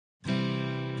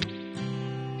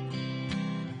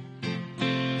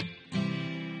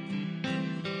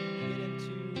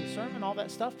all that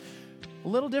stuff. A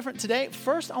little different today.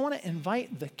 First, I want to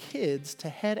invite the kids to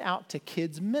head out to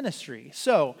kids ministry.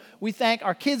 So we thank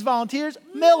our kids volunteers.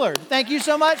 Millard, thank you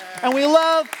so much. And we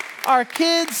love our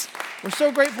kids. We're so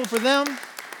grateful for them.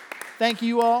 Thank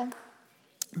you all.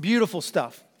 Beautiful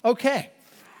stuff. Okay.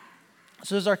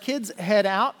 So as our kids head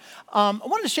out, I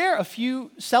wanted to share a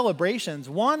few celebrations.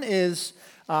 One is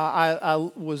I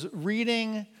was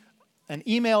reading an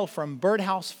email from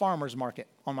Birdhouse Farmers Market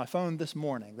on my phone this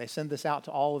morning. They send this out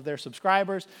to all of their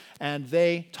subscribers, and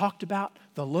they talked about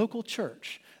the local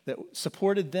church that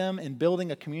supported them in building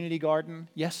a community garden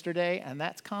yesterday, and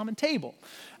that's Common Table.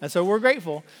 And so we're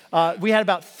grateful. We had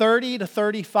about 30 to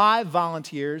 35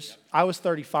 volunteers. I was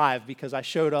 35 because I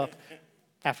showed up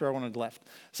after everyone had left.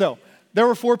 So there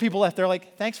were 4 people left. They're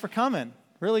like, thanks for coming.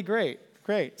 Really great.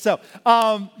 So,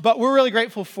 but we're really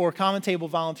grateful for Common Table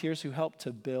volunteers who helped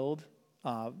to build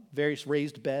various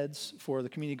raised beds for the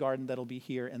community garden that'll be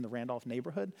here in the Randolph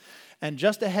neighborhood. And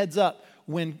just a heads up,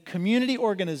 when community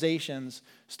organizations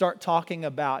start talking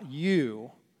about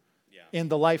you in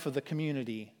the life of the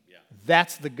community,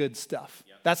 that's the good stuff.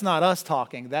 That's not us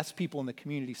talking. That's people in the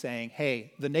community saying,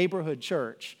 hey, the neighborhood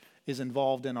church is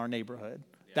involved in our neighborhood.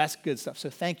 That's good stuff.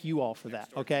 So thank you all for that,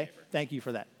 okay? Thank you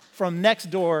for that. From next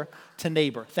door to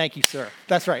neighbor. Thank you, sir.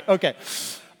 That's right. Okay.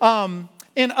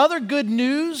 In other good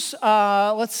news,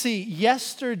 let's see.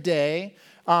 Yesterday,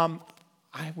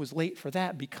 I was late for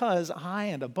that because I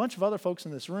and a bunch of other folks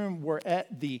in this room were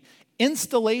at the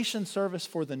installation service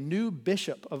for the new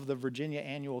bishop of the Virginia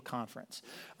Annual Conference,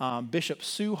 Bishop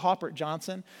Sue Haupert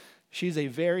Johnson. She's a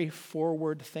very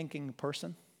forward-thinking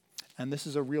person. And this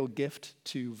is a real gift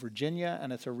to Virginia,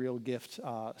 and it's a real gift,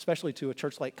 especially to a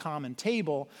church like Common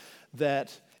Table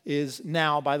that is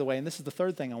now, by the way, and this is the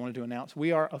third thing I wanted to announce,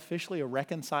 we are officially a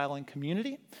reconciling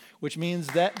community, which means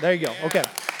that, there you go, okay.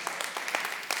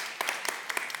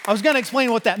 I was going to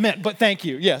explain what that meant, but thank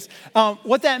you, yes.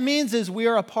 What that means is we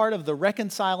are a part of the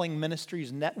Reconciling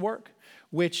Ministries Network,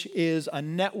 which is a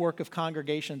network of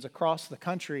congregations across the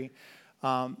country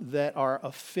that are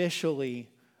officially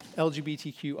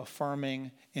LGBTQ affirming,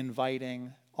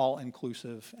 inviting,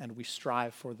 all-inclusive, and we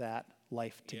strive for that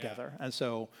life together. And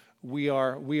so we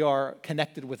are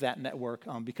connected with that network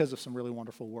because of some really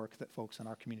wonderful work that folks in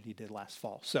our community did last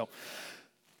fall. So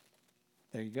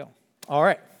there you go. All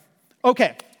right.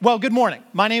 Okay. Well, good morning.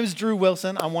 My name is Drew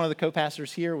Wilson. I'm one of the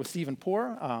co-pastors here with Stephen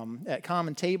Poore at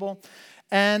Common Table.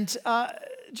 And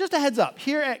just a heads up,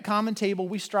 here at Common Table,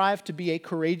 we strive to be a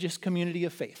courageous community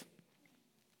of faith,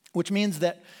 which means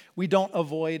that we don't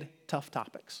avoid tough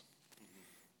topics,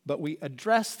 but we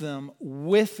address them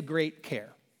with great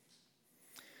care,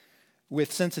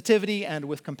 with sensitivity and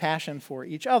with compassion for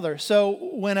each other. So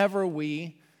whenever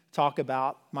we talk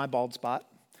about my bald spot,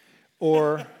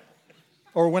 or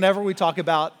whenever we talk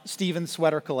about Stephen's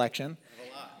sweater collection,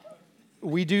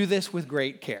 we do this with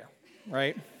great care,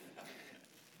 right?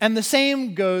 And the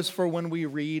same goes for when we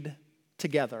read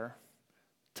together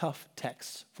tough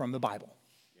texts from the Bible.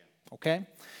 Okay?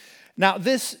 Now,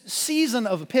 this season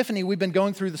of Epiphany, we've been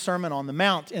going through the Sermon on the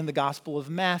Mount in the Gospel of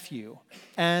Matthew.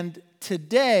 And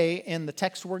today, in the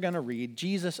text we're going to read,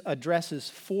 Jesus addresses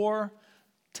 4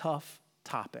 tough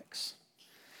topics.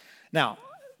 Now,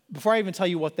 before I even tell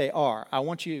you what they are,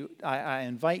 I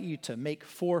invite you to make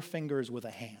 4 fingers with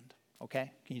a hand.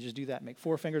 Okay? Can you just do that? Make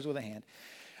 4 fingers with a hand.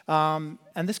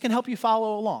 And this can help you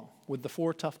follow along with the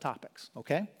 4 tough topics.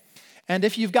 Okay? And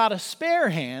if you've got a spare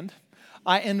hand,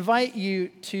 I invite you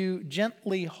to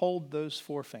gently hold those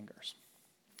 4 fingers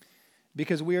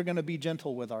because we are going to be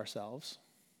gentle with ourselves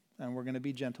and we're going to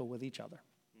be gentle with each other,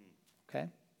 okay?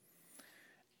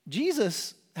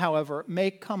 Jesus, however,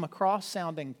 may come across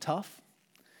sounding tough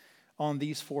on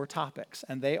these 4 topics,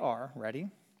 and they are, ready?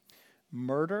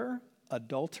 Murder,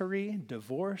 adultery,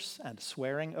 divorce, and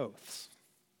swearing oaths.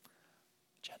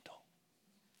 Gentle,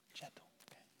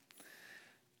 okay?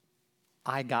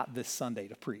 I got this Sunday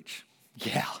to preach.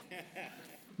 Yeah.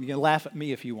 You can laugh at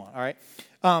me if you want, all right?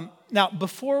 Now,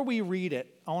 before we read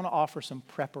it, I want to offer some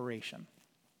preparation.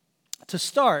 To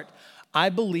start, I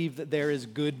believe that there is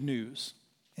good news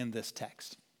in this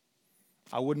text.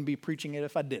 I wouldn't be preaching it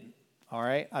if I didn't, all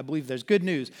right? I believe there's good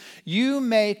news. You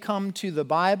may come to the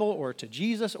Bible or to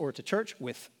Jesus or to church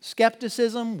with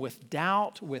skepticism, with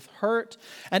doubt, with hurt,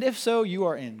 and if so, you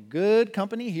are in good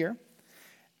company here.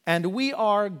 And we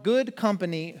are good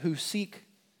company who seek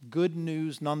good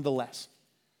news nonetheless.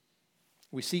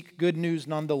 We seek good news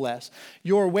nonetheless.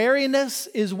 Your wariness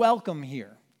is welcome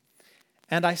here.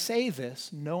 And I say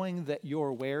this knowing that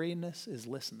your wariness is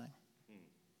listening.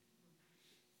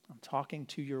 I'm talking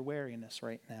to your wariness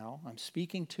right now. I'm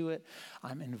speaking to it.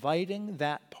 I'm inviting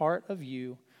that part of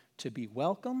you to be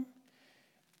welcome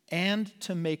and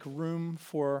to make room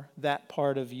for that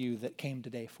part of you that came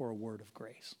today for a word of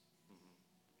grace.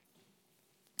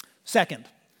 Second,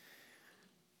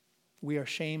 we are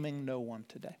shaming no one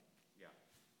today. Yeah.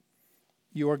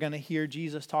 You are going to hear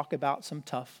Jesus talk about some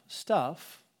tough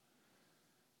stuff,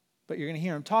 but you're going to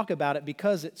hear him talk about it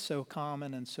because it's so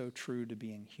common and so true to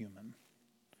being human.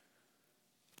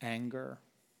 Anger,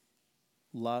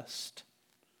 lust,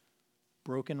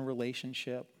 broken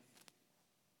relationship.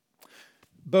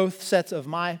 Both sets of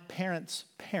my parents'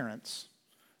 parents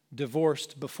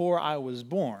divorced before I was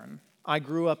born. I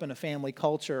grew up in a family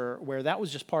culture where that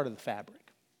was just part of the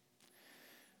fabric.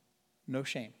 No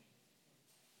shame.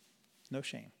 No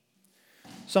shame.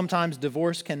 Sometimes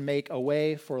divorce can make a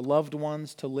way for loved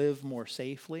ones to live more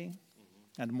safely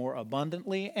and more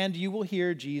abundantly, and you will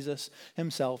hear Jesus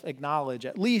himself acknowledge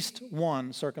at least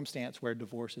one circumstance where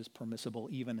divorce is permissible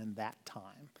even in that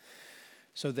time.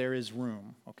 So there is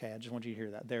room, okay? I just want you to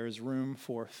hear that. There is room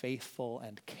for faithful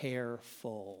and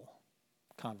careful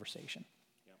conversation.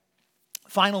 Yeah.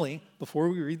 Finally, before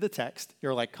we read the text,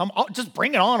 you're like, come on, just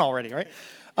bring it on already, right?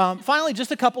 Finally,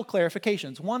 just a couple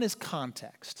clarifications. One is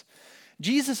context.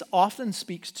 Jesus often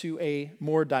speaks to a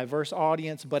more diverse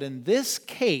audience, but in this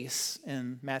case,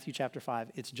 in Matthew chapter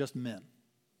 5, it's just men,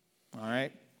 all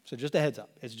right? So just a heads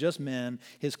up. It's just men,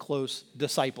 his close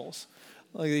disciples.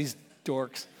 Look at these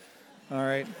dorks. All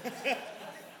right.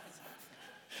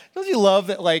 Don't you love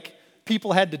that, like,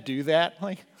 people had to do that?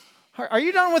 Like, are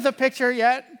you done with the picture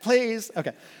yet? Please.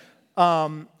 Okay.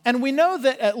 And we know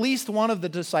that at least one of the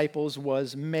disciples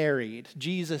was married.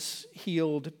 Jesus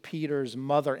healed Peter's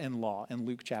mother-in-law in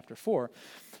Luke chapter 4.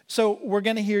 So we're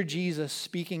going to hear Jesus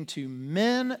speaking to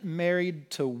men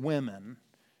married to women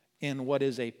in what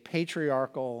is a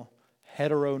patriarchal,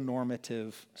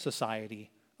 heteronormative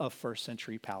society of first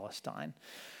century Palestine.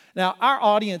 Now, our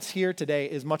audience here today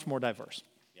is much more diverse.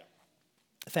 Yeah.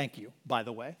 Thank you, by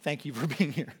the way. Thank you for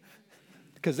being here,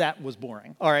 because that was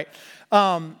boring. All right.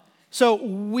 So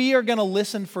we are going to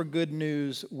listen for good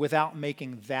news without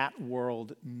making that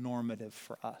world normative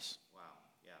for us. Wow.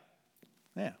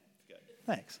 Yeah. Yeah. Good.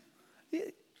 Thanks.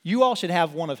 You all should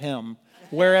have one of him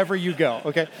wherever you go,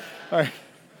 okay? All right.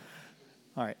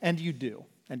 All right. And you do.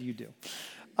 And you do.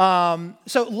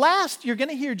 So last, you're going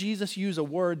to hear Jesus use a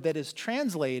word that is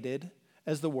translated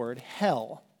as the word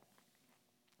hell.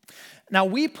 Now,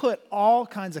 we put all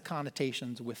kinds of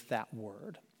connotations with that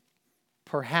word.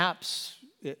 Perhaps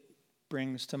it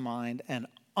brings to mind an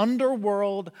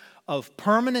underworld of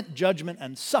permanent judgment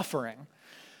and suffering,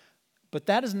 but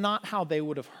that is not how they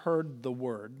would have heard the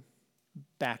word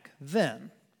back then.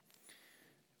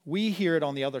 We hear it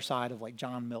on the other side of like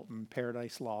John Milton,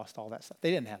 Paradise Lost, all that stuff.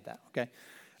 They didn't have that, okay?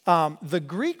 The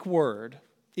Greek word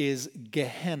is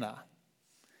Gehenna,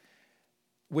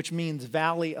 which means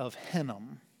Valley of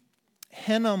Hinnom.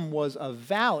 Hinnom was a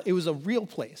valley. It was a real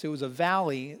place. It was a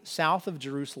valley south of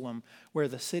Jerusalem where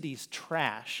the city's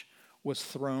trash was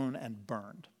thrown and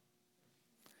burned.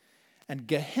 And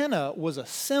Gehenna was a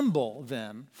symbol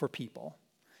then for people.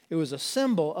 It was a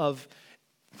symbol of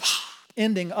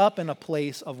ending up in a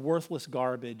place of worthless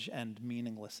garbage and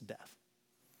meaningless death.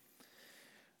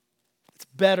 It's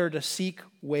better to seek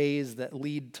ways that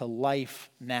lead to life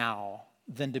now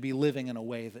than to be living in a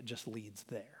way that just leads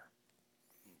there.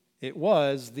 It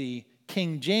was the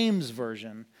King James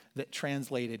Version that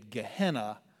translated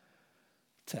Gehenna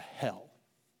to hell,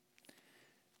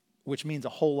 which means a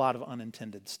whole lot of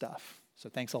unintended stuff. So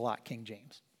thanks a lot, King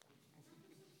James.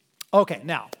 Okay,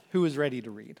 now, who is ready to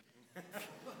read?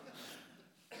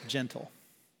 Gentle.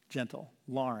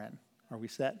 Lauren, are we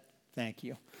set? Thank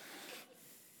you.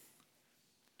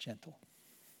 Gentle.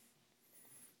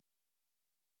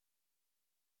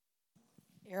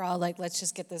 You're all like, let's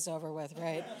just get this over with,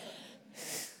 right?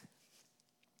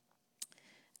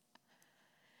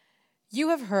 You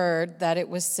have heard that it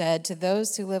was said to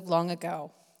those who lived long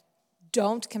ago,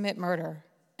 don't commit murder,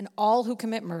 and all who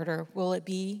commit murder will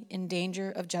be in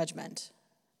danger of judgment.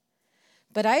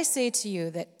 But I say to you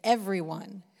that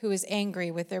everyone who is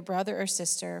angry with their brother or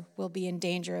sister will be in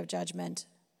danger of judgment.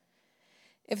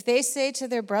 If they say to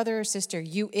their brother or sister,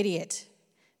 you idiot,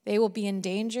 they will be in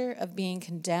danger of being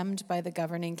condemned by the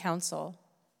governing council.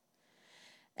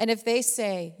 And if they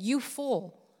say, you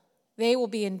fool, they will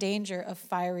be in danger of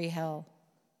fiery hell.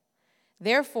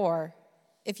 Therefore,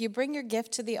 if you bring your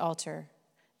gift to the altar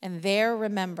and there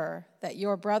remember that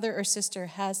your brother or sister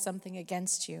has something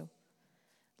against you,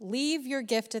 leave your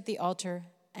gift at the altar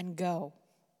and go.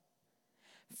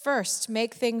 First,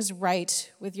 make things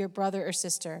right with your brother or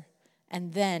sister,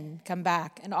 and then come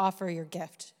back and offer your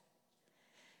gift.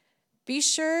 Be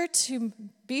sure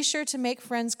to make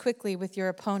friends quickly with your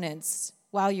opponents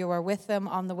while you are with them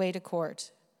on the way to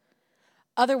court.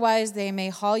 Otherwise, they may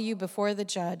haul you before the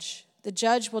judge. The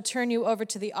judge will turn you over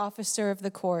to the officer of the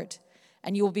court,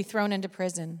 and you will be thrown into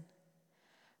prison.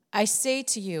 I say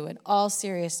to you in all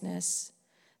seriousness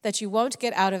that you won't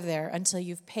get out of there until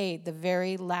you've paid the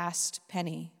very last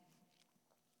penny.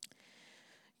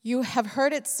 You have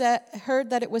heard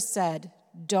that it was said,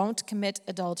 'Don't commit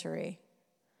adultery.'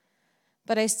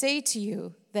 But I say to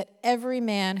you that every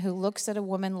man who looks at a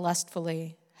woman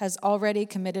lustfully has already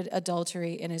committed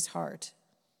adultery in his heart.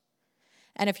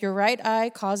 And if your right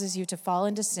eye causes you to fall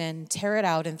into sin, tear it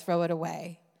out and throw it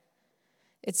away.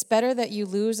 It's better that you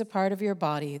lose a part of your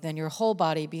body than your whole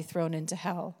body be thrown into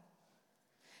hell.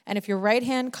 And if your right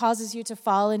hand causes you to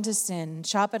fall into sin,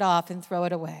 chop it off and throw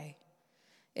it away.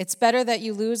 It's better that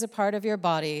you lose a part of your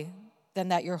body than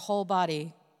that your whole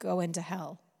body go into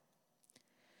hell.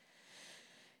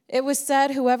 It was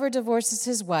said, whoever divorces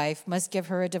his wife must give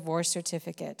her a divorce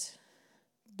certificate.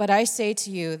 But I say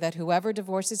to you that whoever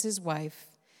divorces his wife,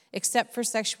 except for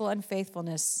sexual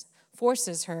unfaithfulness,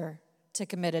 forces her to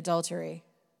commit adultery.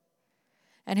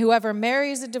 And whoever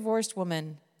marries a divorced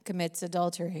woman commits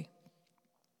adultery.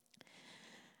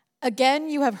 Again,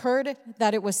 you have heard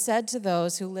that it was said to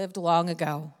those who lived long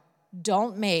ago,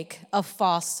 'Don't make a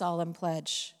false solemn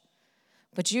pledge,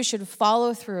 but you should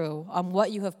follow through on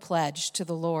what you have pledged to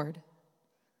the Lord.'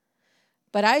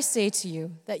 But I say to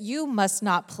you that you must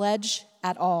not pledge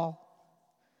at all.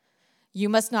 You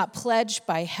must not pledge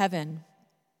by heaven,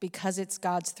 because it's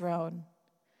God's throne.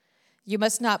 You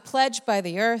must not pledge by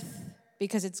the earth,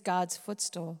 because it's God's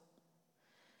footstool.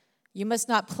 You must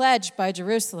not pledge by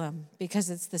Jerusalem, because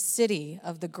it's the city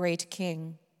of the great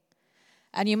King.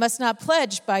 And you must not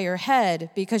pledge by your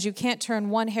head, because you can't turn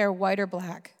one hair white or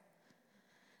black.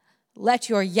 Let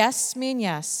your yes mean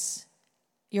yes,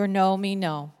 your no mean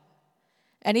no.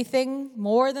 Anything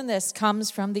more than this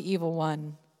comes from the evil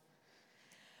one."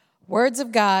 Words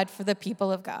of God for the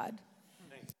people of God.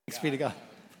 Thanks be to God.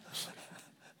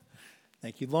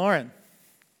 Thank you, Lauren.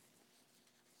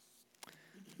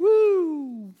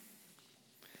 Woo!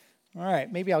 All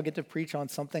right, maybe I'll get to preach on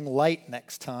something light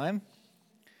next time,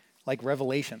 like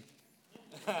Revelation.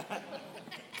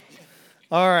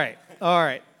 All right.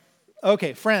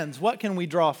 Okay, friends, what can we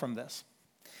draw from this?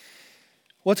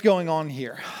 What's going on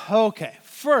here? Okay,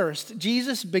 first,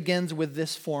 Jesus begins with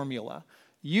this formula.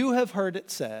 You have heard it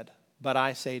said, but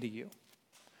I say to you.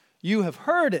 You have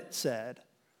heard it said,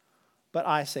 but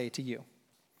I say to you.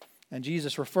 And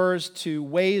Jesus refers to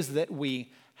ways that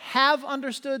we have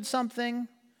understood something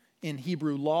in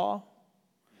Hebrew law,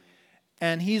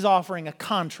 and he's offering a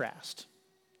contrast.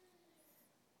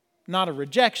 Not a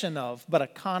rejection of, but a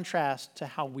contrast to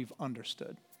how we've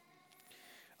understood.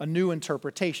 A new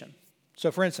interpretation.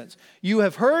 So for instance, you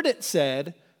have heard it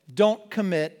said, don't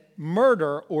commit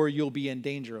murder or you'll be in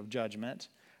danger of judgment.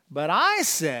 But I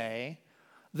say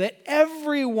that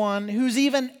everyone who's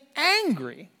even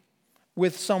angry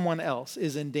with someone else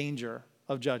is in danger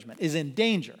of judgment,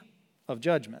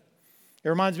 It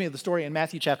reminds me of the story in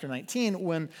Matthew chapter 19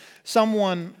 when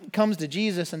someone comes to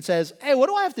Jesus and says, "Hey, what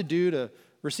do I have to do to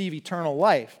receive eternal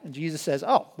life?" And Jesus says,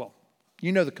 "Oh, well,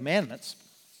 you know the commandments.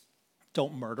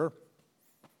 Don't murder.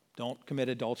 Don't commit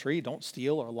adultery. Don't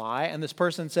steal or lie." And this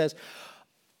person says,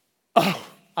 "Oh,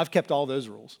 I've kept all those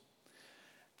rules."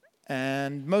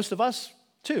 And most of us,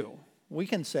 too, we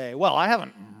can say, "Well, I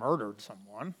haven't murdered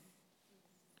someone.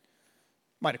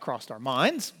 Might have crossed our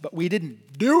minds, but we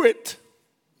didn't do it.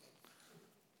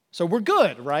 So we're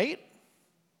good, right?"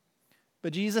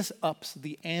 But Jesus ups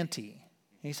the ante.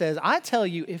 He says, "I tell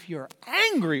you, if you're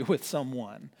angry with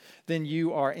someone, then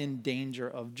you are in danger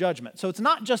of judgment." So it's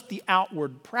not just the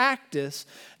outward practice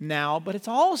now, but it's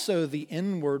also the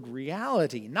inward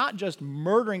reality. Not just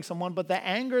murdering someone, but the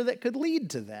anger that could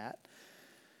lead to that.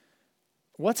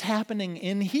 What's happening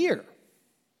in here?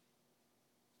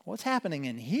 What's happening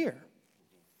in here?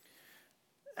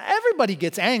 Everybody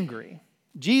gets angry.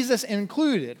 Jesus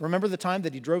included. Remember the time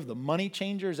that he drove the money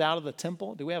changers out of the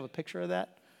temple? Do we have a picture of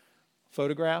that?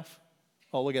 Photograph?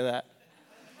 Oh, look at that.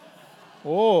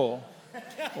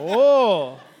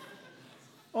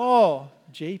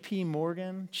 JP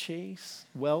Morgan, Chase,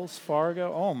 Wells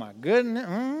Fargo. Oh my goodness.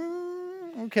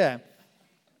 Okay.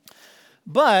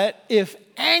 But if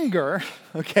anger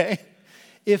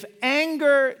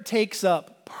takes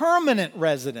up permanent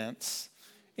residence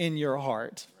in your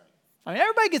heart, I mean,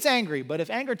 everybody gets angry, but if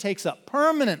anger takes up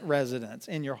permanent residence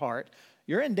in your heart,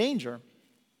 you're in danger.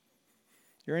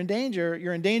 You're in danger.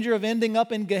 You're in danger of ending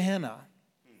up in Gehenna,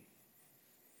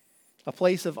 a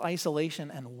place of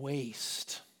isolation and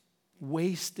waste.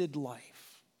 wasted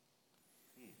life,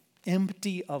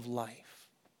 empty of life?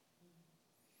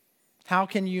 How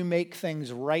can you make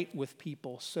things right with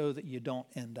people so that you don't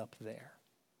end up there?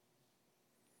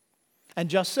 And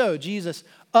just so, Jesus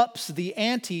ups the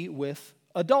ante with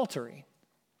adultery.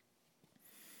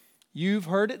 You've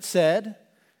heard it said,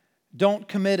 don't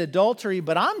commit adultery,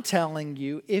 but I'm telling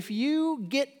you, if you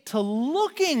get to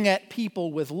looking at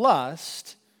people with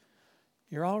lust,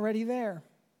 you're already there.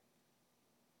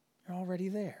 You're already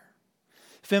there.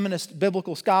 Feminist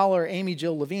biblical scholar Amy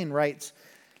Jill Levine writes,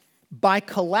 by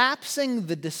collapsing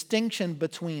the distinction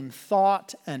between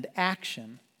thought and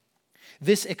action,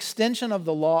 this extension of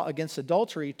the law against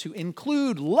adultery to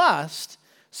include lust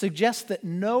suggests that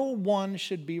no one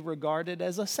should be regarded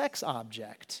as a sex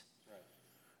object.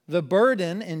 The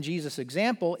burden, in Jesus'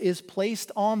 example, is placed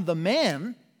on the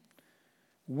man.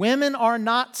 Women are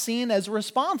not seen as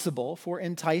responsible for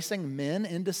enticing men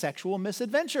into sexual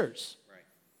misadventures.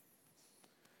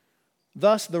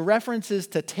 Thus, the references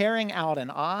to tearing out an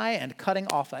eye and cutting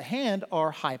off a hand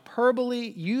are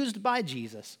hyperbole used by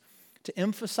Jesus to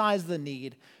emphasize the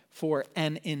need for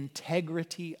an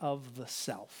integrity of the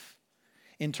self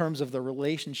in terms of the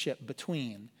relationship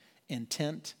between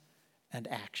intent and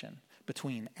action,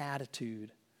 between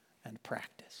attitude and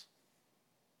practice.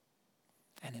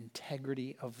 An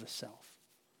integrity of the self.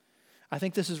 I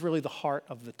think this is really the heart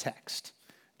of the text.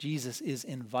 Jesus is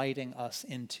inviting us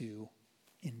into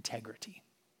integrity.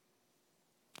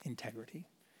 Integrity.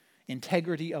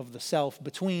 Integrity of the self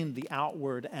between the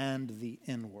outward and the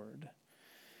inward.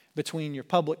 Between your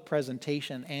public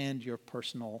presentation and your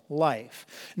personal life.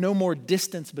 No more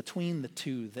distance between the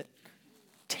two that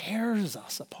tears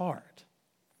us apart.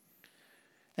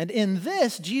 And in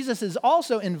this, Jesus is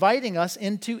also inviting us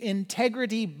into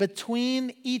integrity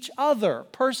between each other,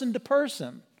 person to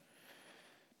person.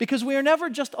 Because we are never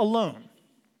just alone.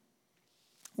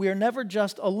 We are never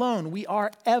just alone. We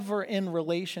are ever in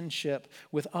relationship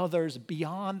with others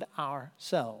beyond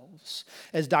ourselves.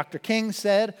 As Dr. King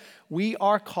said, we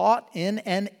are caught in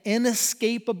an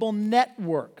inescapable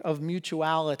network of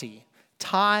mutuality,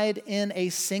 tied in a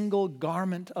single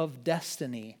garment of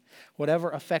destiny. Whatever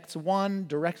affects one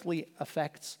directly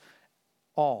affects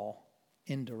all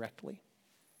indirectly.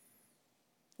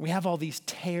 We have all these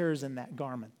tears in that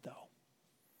garment, though.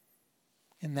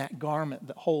 In that garment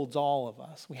that holds all of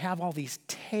us. We have all these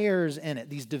tears in it,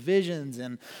 these divisions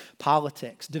in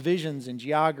politics, divisions in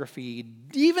geography,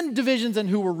 even divisions in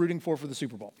who we're rooting for the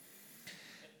Super Bowl.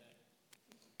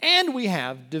 And we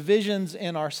have divisions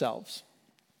in ourselves.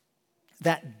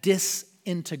 That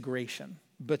disintegration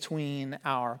between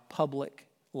our public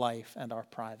life and our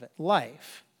private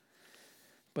life.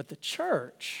 But the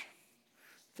church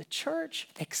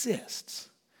exists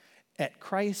at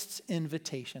Christ's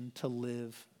invitation to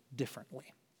live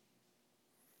differently.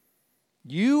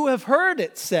 You have heard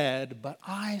it said, but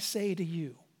I say to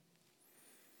you.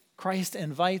 Christ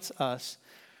invites us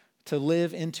to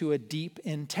live into a deep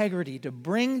integrity, to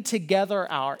bring together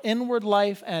our inward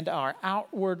life and our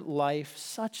outward life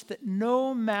such that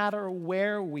no matter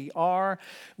where we are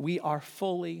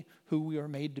fully who we are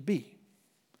made to be.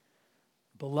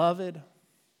 Beloved,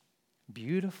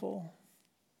 beautiful,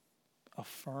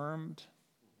 affirmed,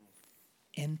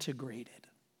 integrated,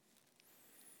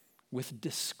 with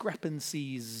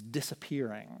discrepancies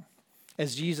disappearing.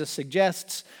 As Jesus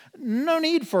suggests, no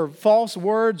need for false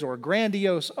words or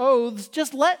grandiose oaths.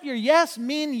 Just let your yes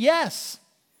mean yes.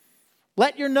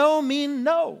 Let your no mean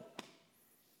no.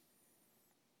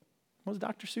 What does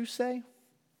Dr. Seuss say?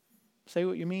 Say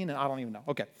what you mean, and I don't even know.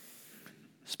 Okay.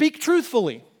 Speak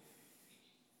truthfully.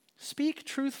 Speak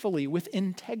truthfully with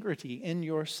integrity in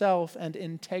yourself and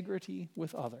integrity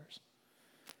with others.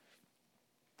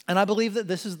 And I believe that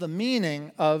this is the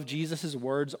meaning of Jesus'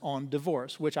 words on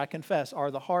divorce, which I confess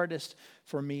are the hardest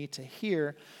for me to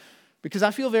hear because I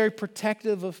feel very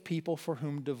protective of people for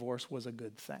whom divorce was a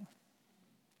good thing.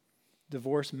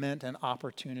 Divorce meant an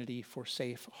opportunity for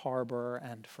safe harbor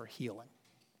and for healing.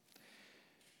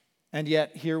 And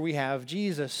yet here we have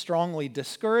Jesus strongly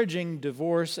discouraging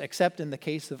divorce except in the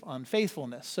case of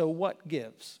unfaithfulness. So what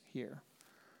gives here?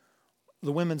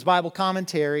 The Women's Bible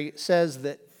Commentary says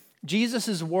that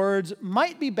Jesus' words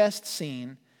might be best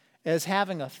seen as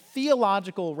having a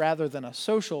theological rather than a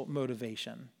social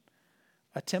motivation,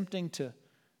 attempting to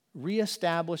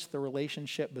reestablish the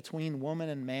relationship between woman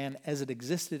and man as it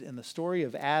existed in the story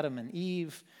of Adam and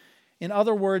Eve. In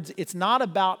other words, it's not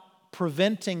about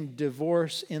preventing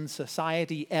divorce in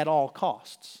society at all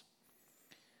costs,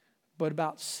 but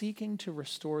about seeking to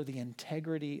restore the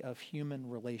integrity of human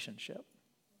relationship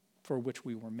for which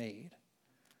we were made.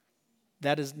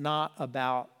 That is not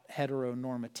about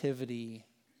heteronormativity,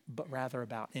 but rather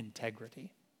about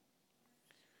integrity.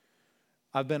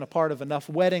 I've been a part of enough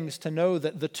weddings to know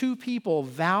that the two people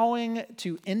vowing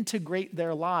to integrate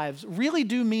their lives really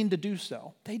do mean to do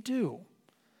so. They do.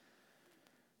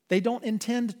 They don't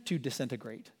intend to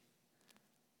disintegrate.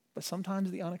 But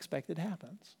sometimes the unexpected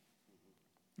happens.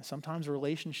 Sometimes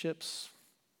relationships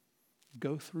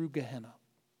go through Gehenna.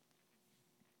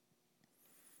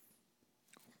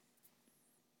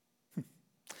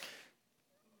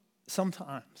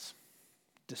 Sometimes,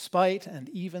 despite and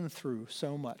even through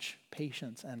so much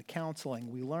patience and counseling,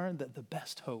 we learn that the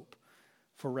best hope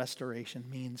for restoration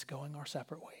means going our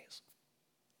separate ways,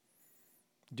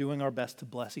 doing our best to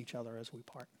bless each other as we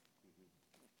part.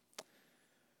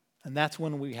 And that's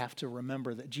when we have to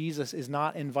remember that Jesus is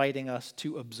not inviting us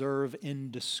to observe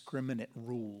indiscriminate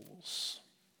rules.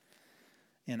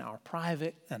 In our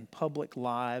private and public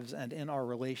lives and in our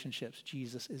relationships,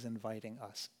 Jesus is inviting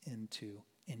us into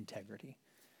integrity.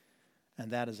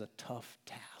 And that is a tough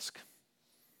task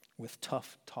with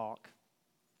tough talk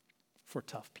for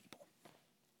tough people.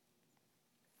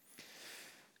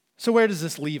 So where does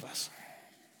this leave us?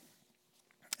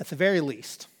 At the very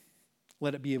least,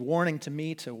 let it be a warning to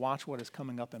me to watch what is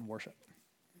coming up in worship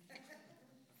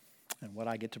and what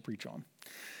I get to preach on.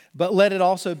 But let it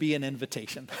also be an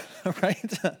invitation,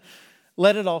 right?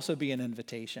 Let it also be an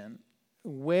invitation.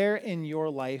 Where in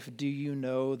your life do you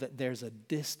know that there's a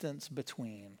distance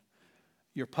between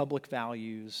your public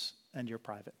values and your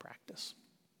private practice?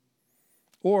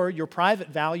 Or your private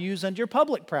values and your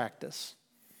public practice?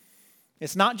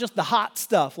 It's not just the hot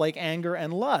stuff like anger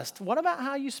and lust. What about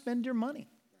how you spend your money?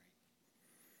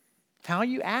 How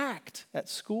you act at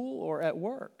school or at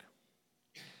work?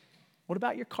 What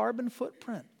about your carbon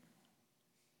footprint?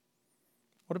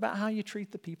 What about how you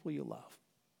treat the people you love?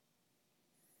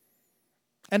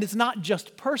 And it's not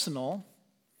just personal.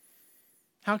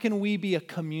 How can we be a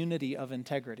community of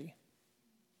integrity?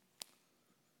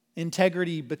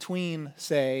 Integrity between,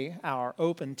 say, our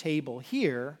open table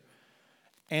here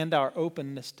and our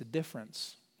openness to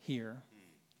difference here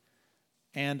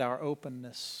and our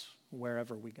openness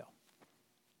wherever we go.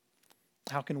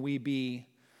 How can we be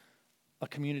a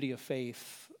community of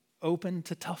faith open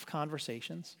to tough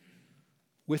conversations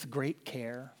with great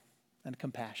care and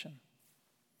compassion?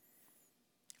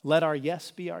 Let our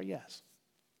yes be our yes.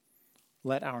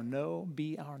 Let our no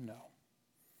be our no.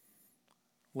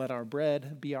 Let our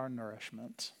bread be our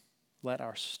nourishment. Let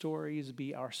our stories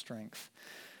be our strength.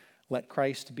 Let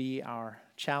Christ be our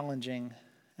challenging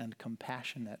and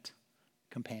compassionate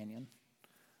companion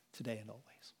today and always.